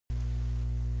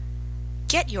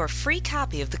Get your free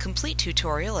copy of the complete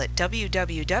tutorial at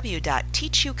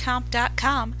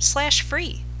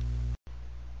www.teachucomp.com/free.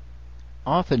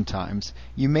 Oftentimes,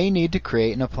 you may need to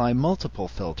create and apply multiple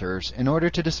filters in order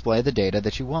to display the data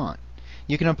that you want.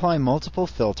 You can apply multiple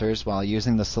filters while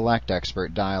using the Select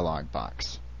Expert dialog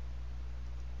box.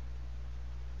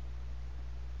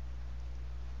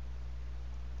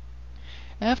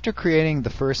 After creating the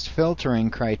first filtering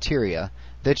criteria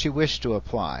that you wish to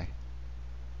apply,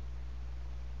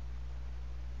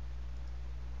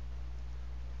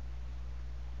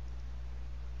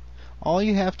 all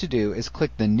you have to do is click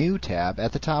the New tab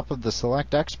at the top of the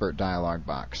Select Expert dialog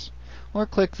box, or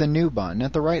click the New button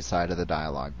at the right side of the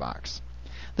dialog box.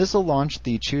 This will launch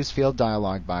the Choose Field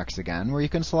dialog box again, where you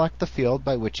can select the field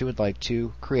by which you would like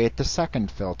to create the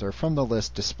second filter from the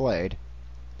list displayed,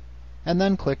 and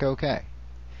then click OK.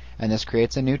 And this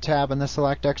creates a new tab in the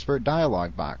Select Expert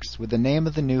dialog box with the name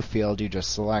of the new field you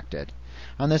just selected.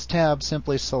 On this tab,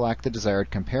 simply select the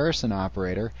desired comparison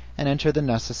operator and enter the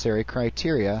necessary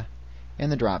criteria in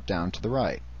the drop-down to the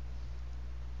right.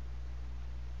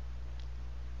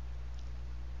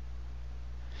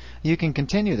 You can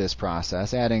continue this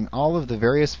process, adding all of the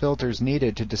various filters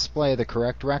needed to display the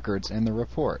correct records in the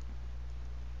report.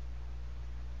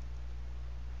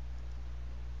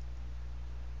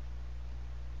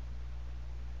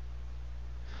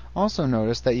 Also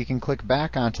notice that you can click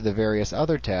back onto the various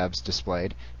other tabs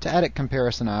displayed to edit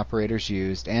comparison operators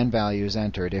used and values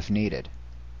entered if needed.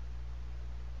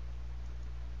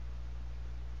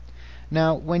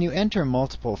 Now, when you enter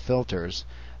multiple filters,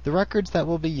 the records that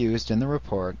will be used in the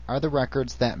report are the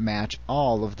records that match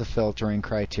all of the filtering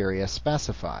criteria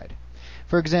specified.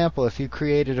 For example, if you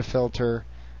created a filter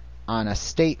on a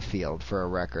state field for a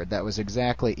record that was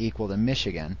exactly equal to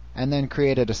Michigan, and then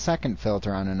created a second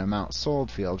filter on an amount sold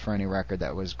field for any record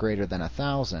that was greater than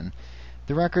 1,000,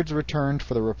 the records returned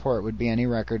for the report would be any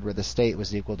record where the state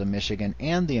was equal to Michigan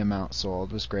and the amount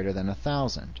sold was greater than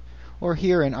 1,000. Or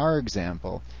here in our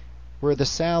example, where the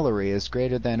salary is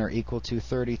greater than or equal to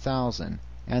 30,000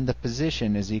 and the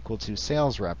position is equal to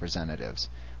sales representatives,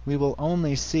 we will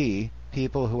only see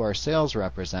people who are sales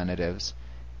representatives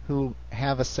who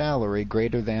have a salary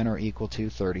greater than or equal to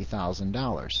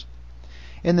 $30,000.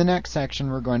 In the next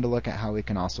section, we're going to look at how we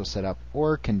can also set up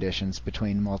OR conditions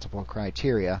between multiple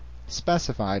criteria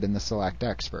specified in the Select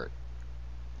Expert.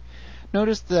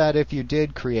 Notice that if you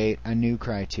did create a new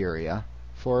criteria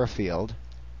for a field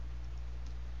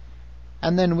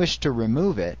and then wish to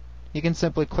remove it, you can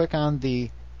simply click on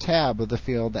the tab of the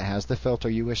field that has the filter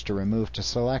you wish to remove to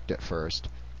select it first,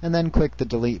 and then click the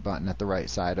Delete button at the right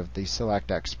side of the Select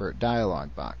Expert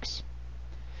dialog box.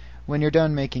 When you're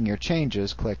done making your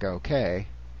changes, click OK,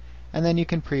 and then you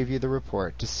can preview the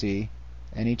report to see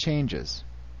any changes.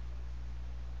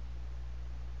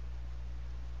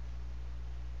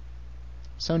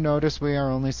 So notice we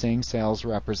are only seeing sales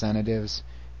representatives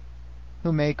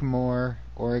who make more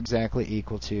or exactly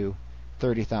equal to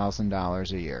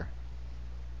 $30,000 a year.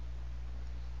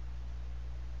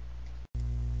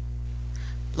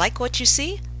 Like what you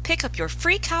see? Pick up your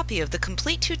free copy of the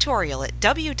complete tutorial at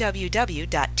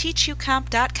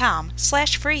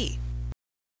www.teachucomp.com/free.